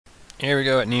Here we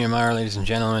go at Nehemiah, ladies and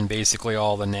gentlemen. Basically,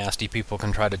 all the nasty people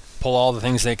can try to pull all the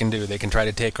things they can do. They can try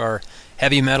to take our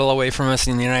heavy metal away from us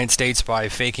in the United States by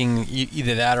faking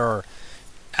either that or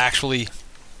actually,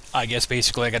 I guess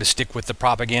basically I got to stick with the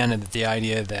propaganda, that the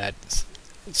idea that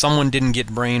someone didn't get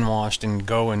brainwashed and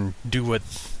go and do what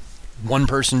one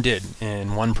person did,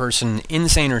 and one person,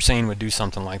 insane or sane, would do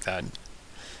something like that.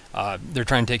 They're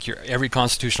trying to take your every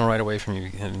constitutional right away from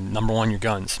you. And number one, your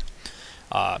guns.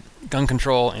 Gun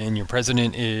control, and your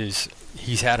president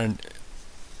he's had an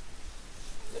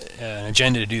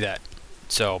agenda to do that.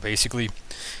 So basically,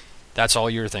 that's all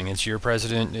your thing. It's your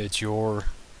president. It's your,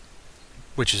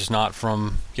 which is not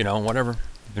from, whatever.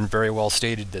 Been very well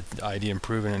stated, that the idea and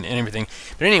proven and everything.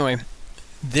 But anyway,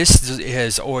 this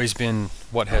has always been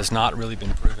what has not really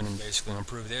been proven, and basically I'm going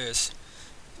to prove this,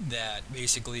 that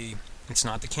basically it's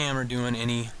not the camera doing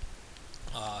any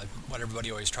what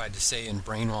everybody always tried to say and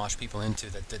brainwash people into,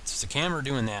 that it's the camera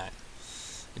doing that.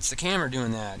 It's the camera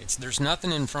doing that. There's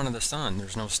nothing in front of the sun.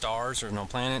 There's no stars. There's no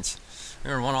planets.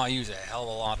 Remember, one I use a hell of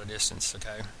a lot of distance.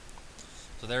 Okay,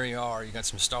 so there you are. You got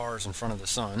some stars in front of the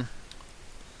sun,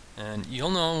 and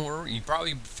you'll know you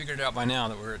probably figured it out by now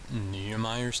that we're at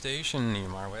Nehemiah Station,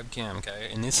 Nehemiah webcam. Okay,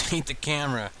 and this ain't the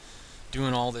camera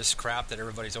doing all this crap that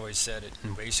everybody's always said it.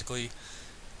 And basically,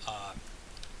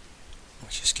 we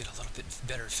just get a little bit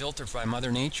better filter by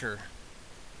Mother Nature.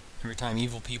 Every time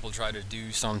evil people try to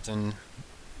do something,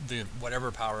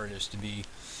 whatever power it is to be,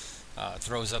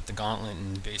 throws up the gauntlet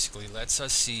and basically lets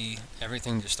us see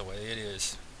everything just the way it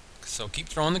is. So keep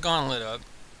throwing the gauntlet up.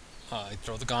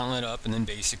 Throw the gauntlet up, and then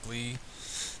basically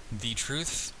the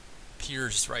truth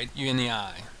peers right you in the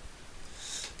eye.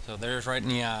 So there's right in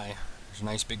the eye. There's a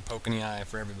nice big poke in the eye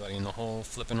for everybody in the whole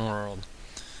flipping world.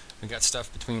 We got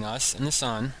stuff between us and the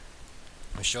sun.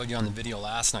 I showed you on the video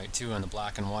last night too, on the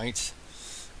black and whites.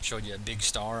 I showed you a big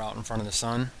star out in front of the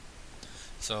sun.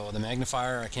 So the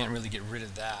magnifier, I can't really get rid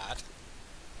of that,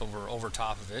 but we're over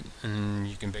top of it, and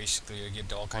you can basically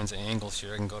get all kinds of angles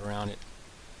here. I can go around it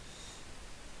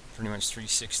pretty much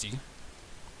 360,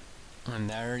 and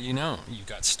there you've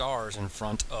got stars in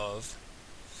front of,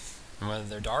 and whether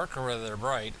they're dark or whether they're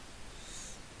bright,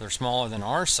 they're smaller than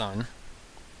our sun.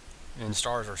 And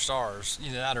stars are stars,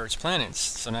 either that or it's planets.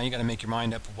 So now you got to make your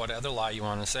mind up of what other lie you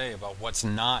want to say about what's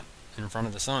not in front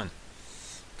of the sun.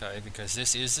 Okay, because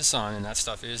this is the sun, and that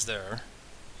stuff is there.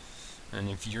 And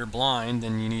if you're blind,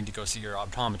 then you need to go see your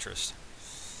optometrist.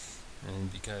 And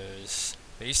because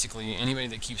basically anybody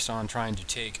that keeps on trying to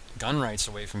take gun rights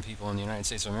away from people in the United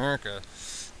States of America,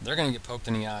 they're going to get poked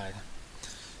in the eye.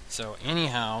 So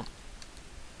anyhow,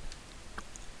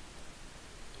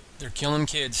 they're killing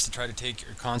kids to try to take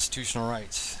your constitutional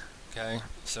rights. Okay,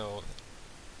 so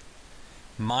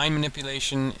mind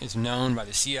manipulation is known by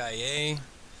the CIA,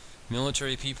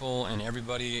 military people, and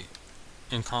everybody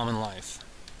in common life.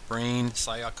 Brain,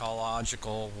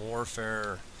 psychological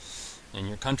warfare, and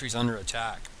your country's under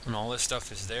attack, and all this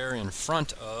stuff is there in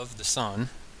front of the sun.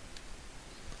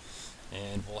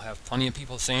 And we'll have plenty of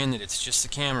people saying that it's just the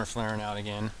camera flaring out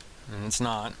again, and it's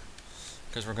not,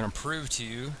 because we're going to prove to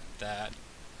you that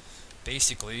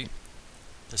basically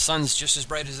the sun's just as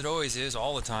bright as it always is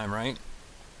all the time, right?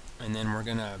 And then we're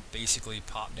gonna basically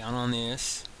pop down on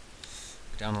this,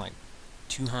 down to like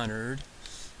 200,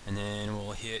 and then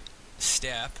we'll hit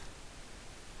step,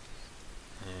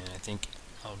 and I think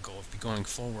I'll be going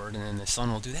forward, and then the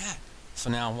sun will do that.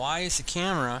 So now, why is the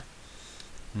camera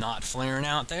not flaring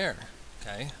out there?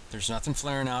 Okay, there's nothing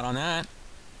flaring out on that.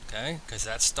 Okay, because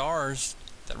that's stars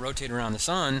that rotate around the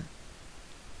sun.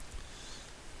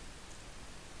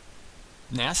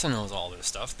 NASA knows all this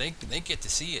stuff. They get to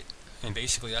see it, and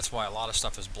basically that's why a lot of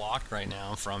stuff is blocked right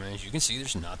now from it. As you can see,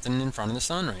 there's nothing in front of the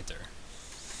sun right there.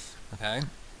 Okay,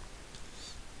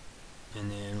 and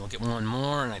then we'll get one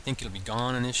more, and I think it'll be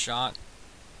gone in this shot,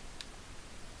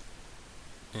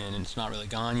 and it's not really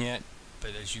gone yet,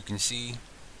 but as you can see,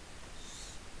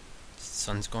 the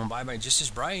sun's going by just as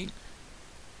bright.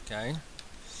 Okay,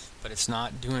 but it's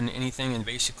not doing anything, and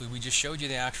basically we just showed you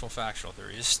the actual factual.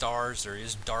 There is stars, there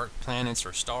is dark planets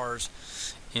or stars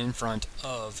in front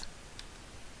of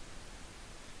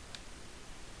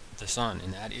the sun,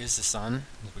 and that is the sun.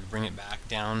 If we bring it back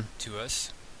down to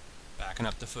us, backing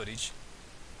up the footage,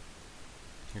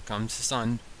 here comes the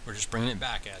sun. We're just bringing it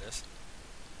back at us.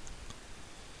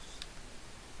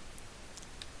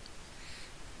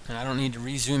 And I don't need to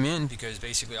re-zoom in, because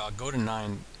basically I'll go to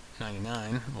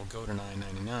 999. We'll go to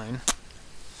 999.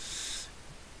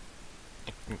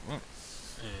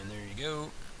 And there you go.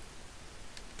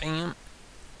 Bam.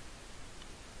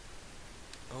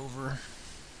 Over.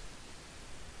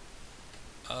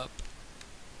 Up.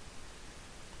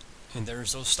 And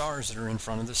there's those stars that are in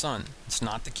front of the sun. It's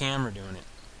not the camera doing it.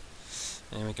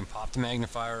 And we can pop the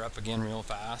magnifier up again real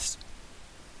fast.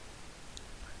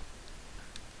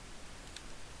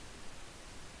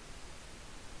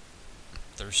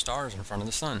 There's stars in front of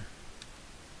the sun.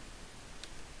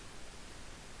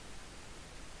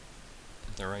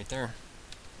 They're right there.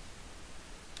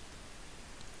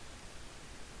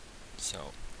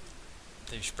 So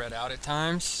they spread out at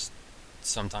times.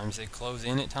 Sometimes they close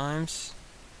in at times.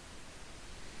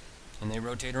 And they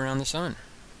rotate around the sun.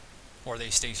 Or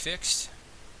they stay fixed.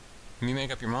 You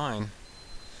make up your mind.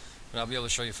 But I'll be able to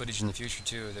show you footage in the future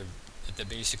too. That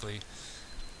basically,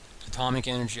 atomic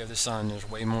energy of the sun, there's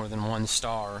way more than one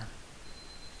star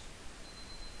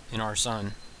in our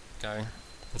sun. Okay?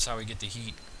 That's how we get the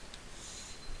heat.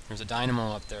 There's a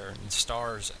dynamo up there. It's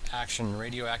stars, action,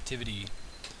 radioactivity,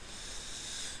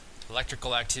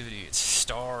 electrical activity. It's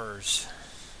stars.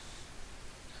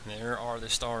 There are the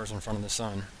stars in front of the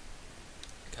sun.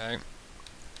 Okay?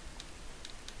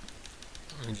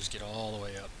 Let me just get all the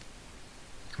way up.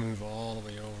 Move all the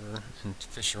way over and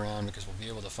fish around because we'll be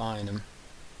able to find them.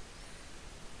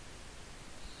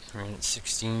 We're at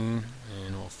 16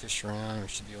 and we'll fish around. We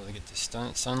should be able to get the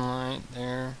sunlight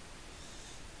there.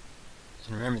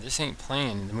 And remember, this ain't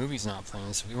playing. The movie's not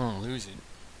playing, so we won't lose it.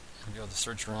 We'll be able to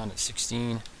search around at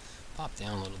 16. Pop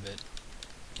down a little bit.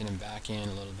 Get them back in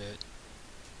a little bit.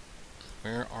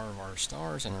 Where are our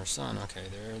stars and our sun? Okay,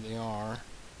 there they are.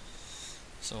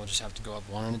 So we'll just have to go up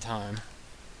one at a time.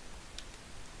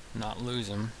 Not lose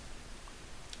them.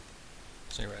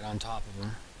 Stay right on top of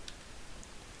them.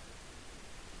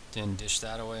 Then dish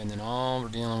that away, and then all we're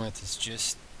dealing with is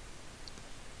just...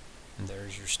 And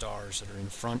there's your stars that are in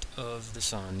front of the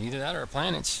sun. Either that or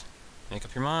planets. Make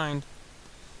up your mind.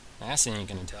 NASA ain't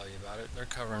gonna tell you about it. They're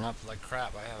covering up like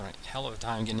crap. I have a hell of a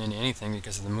time getting into anything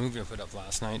because of the movie I put up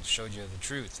last night. Showed you the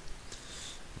truth.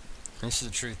 This is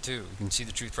the truth too. You can see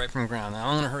the truth right from the ground. Now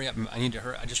I'm gonna hurry up. I need to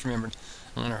hurry. I just remembered.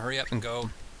 I'm gonna hurry up and go.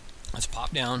 Let's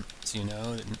pop down so you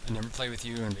know that I never play with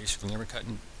you and basically never cut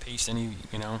and paste any,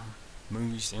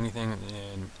 movies, anything,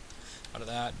 and out of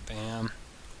that, bam.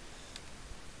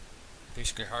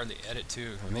 Basically hardly edit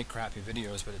too. I make crappy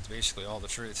videos, but it's basically all the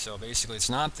truth. So basically it's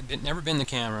never been the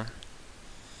camera.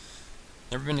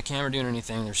 Never been the camera doing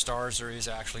anything. There's stars, there is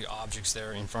actually objects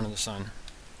there in front of the sun.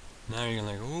 Now you're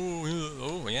like,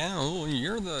 oh yeah,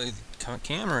 you're the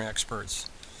camera experts.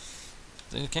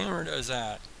 The camera does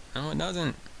that. No, it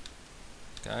doesn't.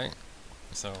 Okay.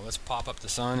 So let's pop up the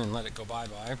sun and let it go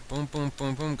bye-bye. Boom, boom,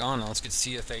 boom, boom, gone. Now let's get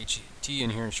CFHT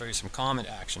in here and show you some comet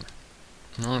action.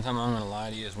 The only time I'm going to lie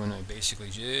to you is when I basically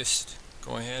just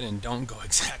go ahead and don't go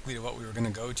exactly to what we were going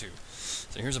to go to.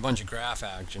 So here's a bunch of graph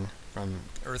action from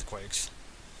earthquakes.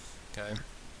 Okay.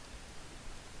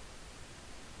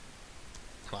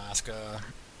 Alaska,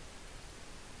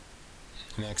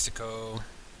 Mexico,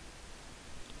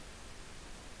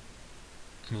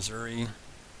 Missouri,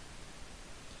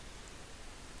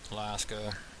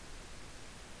 Alaska,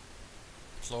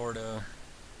 Florida,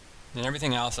 and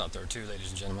everything else out there too, ladies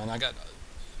and gentlemen.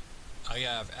 I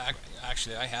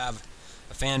have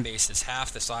a fan base that's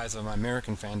half the size of my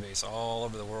American fan base all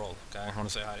over the world. Okay, I want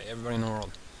to say hi to everybody in the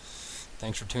world.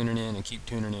 Thanks for tuning in and keep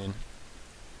tuning in.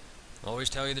 I'll always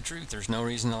tell you the truth. There's no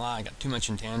reason to lie. I got too much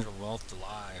intangible wealth to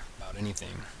lie about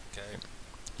anything. Okay,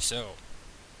 so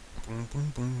boom,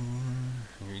 boom, boom.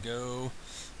 Here you go.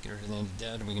 Get rid of the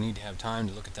dead. We need to have time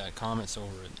to look at that comets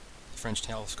over at the French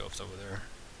telescopes over there.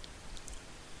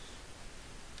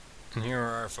 And here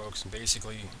are our folks. And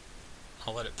basically,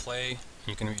 I'll let it play.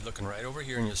 You're going to be looking right over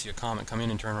here, and you'll see a comet come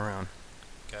in and turn around.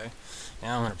 Okay.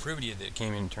 Now I'm going to prove to you that it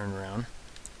came in and turned around.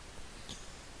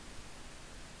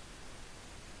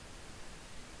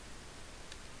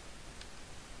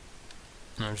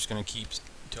 And I'm just going to keep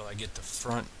until I get the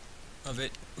front of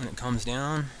it when it comes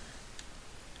down.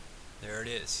 There it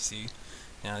is, see?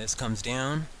 Now this comes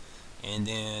down, and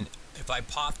then if I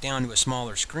pop down to a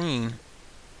smaller screen,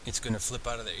 it's going to flip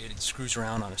out of the, it screws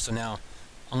around on it. So now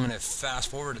I'm going to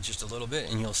fast forward it just a little bit,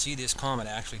 and you'll see this comet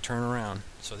actually turn around.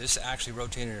 So this actually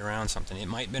rotated around something. It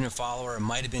might have been a follower, it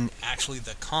might have been actually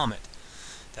the comet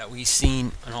that we've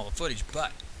seen in all the footage,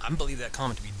 but I believe that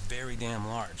comet to be very damn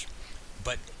large.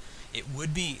 But it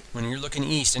would be, when you're looking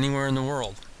east anywhere in the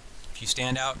world, if you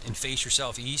stand out and face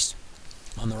yourself east,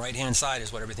 on the right hand side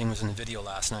is what everything was in the video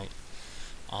last night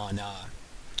on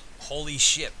Holy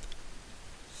Ship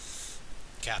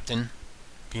Captain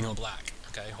Beanoblack.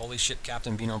 Okay, Holy Ship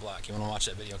Captain Beanoblack. You want to watch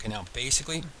that video? Okay, now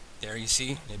basically there you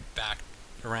see it backed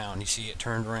around. You see it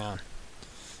turned around.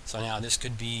 So now this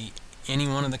could be any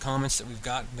one of the comets that we've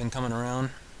got been coming around.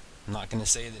 I'm not going to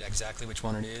say that exactly which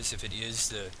one it is. If it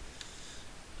is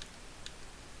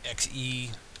XE,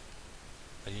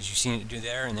 but as you've seen it do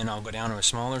there, and then I'll go down to a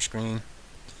smaller screen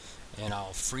and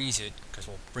I'll freeze it because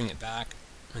we'll bring it back,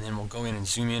 and then we'll go in and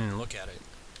zoom in and look at it.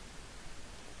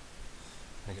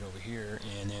 I get over here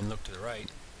and then look to the right,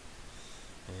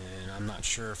 and I'm not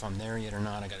sure if I'm there yet or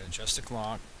not. I got to adjust the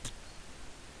clock,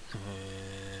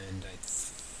 and I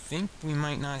think we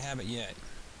might not have it yet.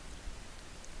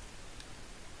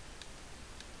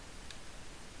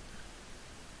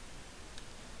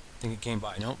 I think it came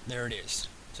by. Nope, there it is.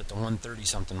 It's at the 130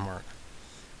 something mark.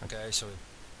 Okay, so we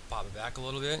pop it back a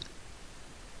little bit,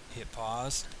 hit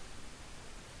pause,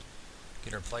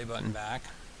 get our play button back.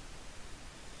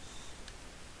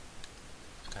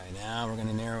 Okay, now we're going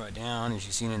to narrow it down, as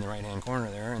you've seen in the right hand corner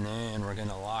there, and then we're going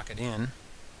to lock it in.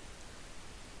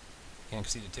 Can't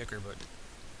see the ticker, but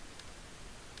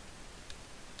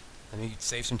let me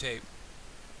save some tape.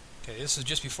 Okay, this is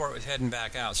just before it was heading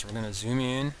back out, so we're going to zoom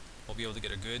in. We'll be able to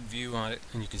get a good view on it,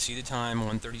 and you can see the time,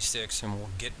 1:36, and we'll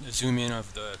get the zoom in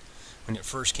of the when it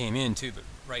first came in too. But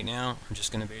right now, I'm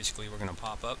just going to we're going to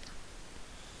pop up,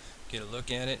 get a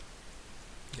look at it,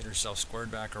 get ourselves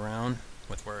squared back around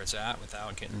with where it's at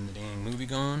without getting the dang movie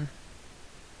going.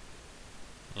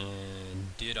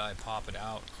 And did I pop it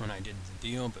out when I did the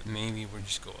deal? But maybe we'll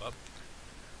just go up,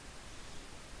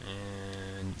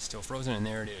 and it's still frozen, and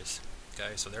there it is.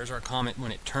 Okay, so there's our comet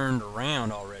when it turned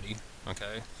around already.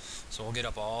 Okay, so we'll get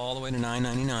up all the way to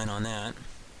 999 on that.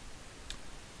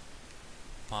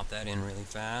 Pop that in really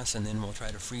fast, and then we'll try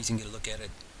to freeze and get a look at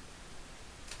it.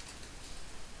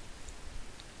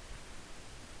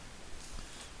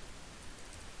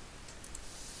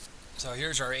 So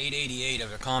here's our 888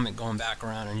 of a comet going back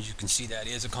around, and you can see that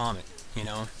is a comet, you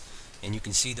know, and you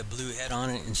can see the blue head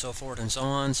on it and so forth and so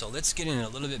on. So let's get in a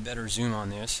little bit better zoom on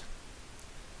this.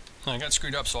 I got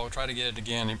screwed up, so I'll try to get it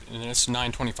again, and it's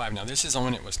 925 now. This is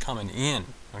when it was coming in,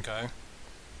 okay?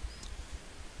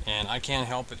 And I can't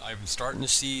help it. I'm starting to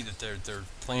see that they're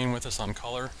playing with us on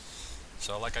color.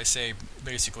 So like I say,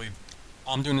 basically,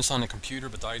 I'm doing this on the computer,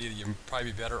 but the idea that you'd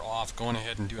probably be better off going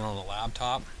ahead and doing it on the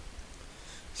laptop.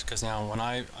 It's because now when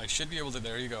I should be able to,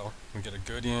 there you go, we get a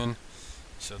good in.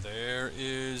 So there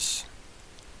is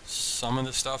some of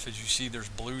the stuff. As you see, there's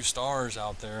blue stars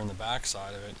out there in the back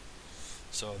side of it.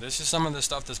 So this is some of the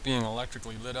stuff that's being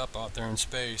electrically lit up out there in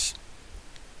space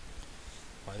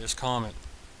by this comet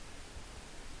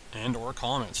and or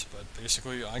comets. But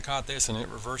basically I caught this and it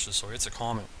reverses, so it's a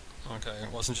comet. Okay,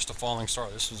 it wasn't just a falling star,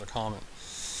 this was a comet.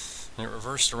 And it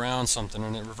reversed around something,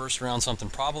 and it reversed around something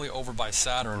probably over by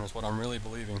Saturn is what I'm really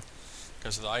believing,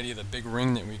 because of the idea of the big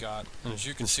ring that we got. And as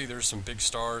you can see, there's some big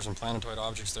stars and planetoid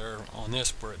objects there on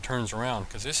this where it turns around,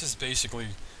 because this is basically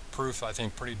proof, I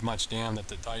think, pretty much damn that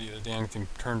the idea of the dang thing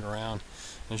turned around.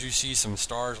 And as you see, some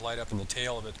stars light up in the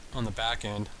tail of it on the back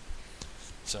end.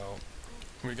 So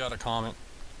we got a comet.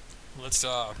 Let's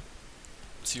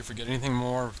see if we get anything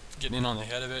more getting in on the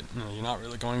head of it. No, you're not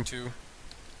really going to.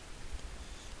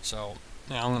 So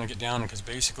now I'm going to get down, because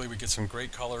basically we get some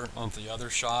great color on the other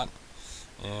shot,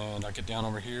 and I get down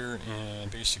over here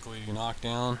and basically knock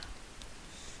down.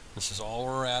 This is all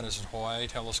we're at, is a Hawaii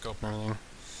telescope and everything.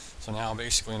 So now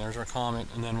basically, and there's our comet,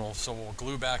 and then we'll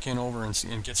glue back in over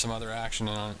and get some other action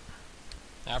in on it.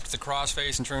 After the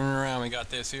crossface and turning around, we got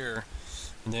this here,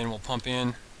 and then we'll pump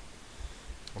in,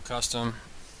 we'll custom,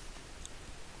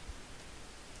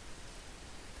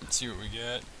 and see what we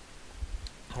get.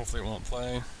 Hopefully it won't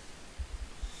play.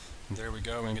 And there we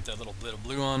go. We're gonna get that little bit of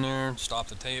blue on there. Stop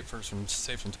the tape for some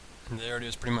safe. And there it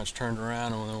is, pretty much turned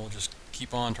around, and then we'll just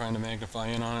keep on trying to magnify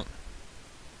in on it.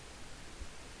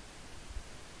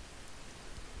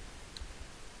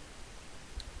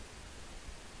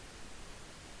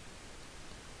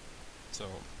 So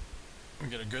we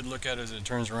get a good look at it as it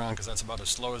turns around, because that's about as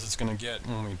slow as it's going to get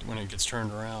when it gets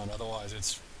turned around. Otherwise,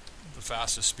 it's the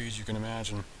fastest speed you can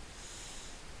imagine.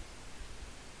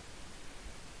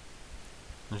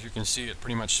 As you can see, it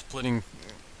pretty much splitting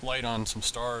light on some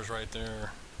stars right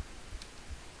there.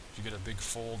 You get a big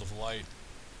fold of light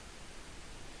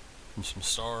and some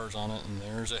stars on it, and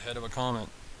there's a head of a comet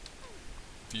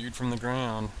viewed from the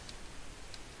ground.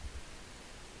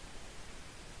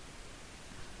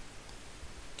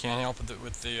 Can't help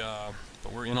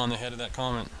but we're in on the head of that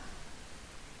comet.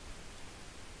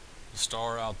 The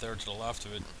star out there to the left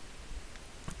of it.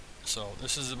 So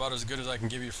this is about as good as I can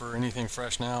give you for anything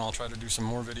fresh now. I'll try to do some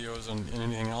more videos and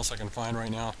anything else I can find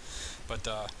right now. But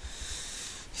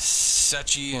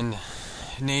Sechi and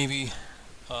Navy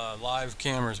live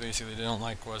cameras, basically, they don't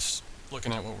like us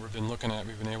looking at what we've been looking at.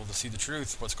 We've been able to see the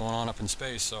truth, what's going on up in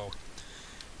space. So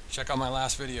check out my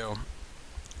last video.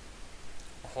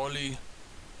 Holy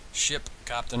ship,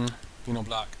 Captain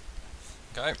Beanoblack.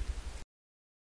 Okay.